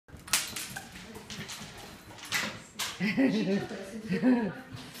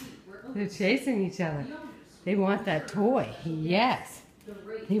They're chasing each other. They want that toy. Yes.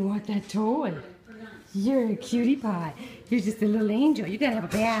 They want that toy. You're a cutie pie. You're just a little angel. You gotta have a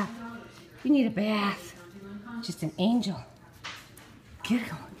bath. You need a bath. Just an angel. Get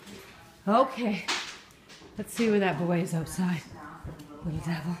going. Okay. Let's see where that boy is outside. Little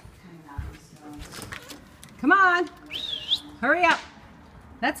devil. Come on. Hurry up.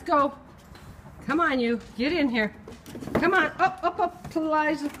 Let's go. Come on, you. Get in here. Come on. Up.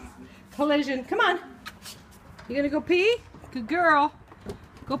 Collision. Come on. You gonna go pee? Good girl.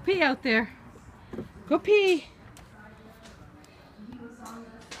 Go pee out there. Go pee.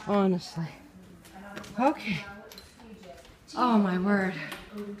 Honestly. Okay. Oh my word.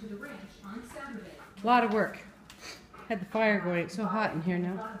 A lot of work. Had the fire going. It's so hot in here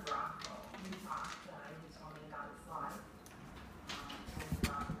now.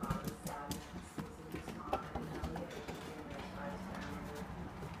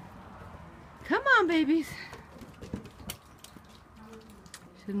 Come on, babies.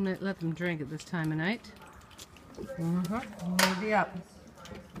 Shouldn't let them drink at this time of night. I'm gonna be up.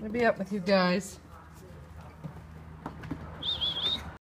 I'm gonna be up with you guys.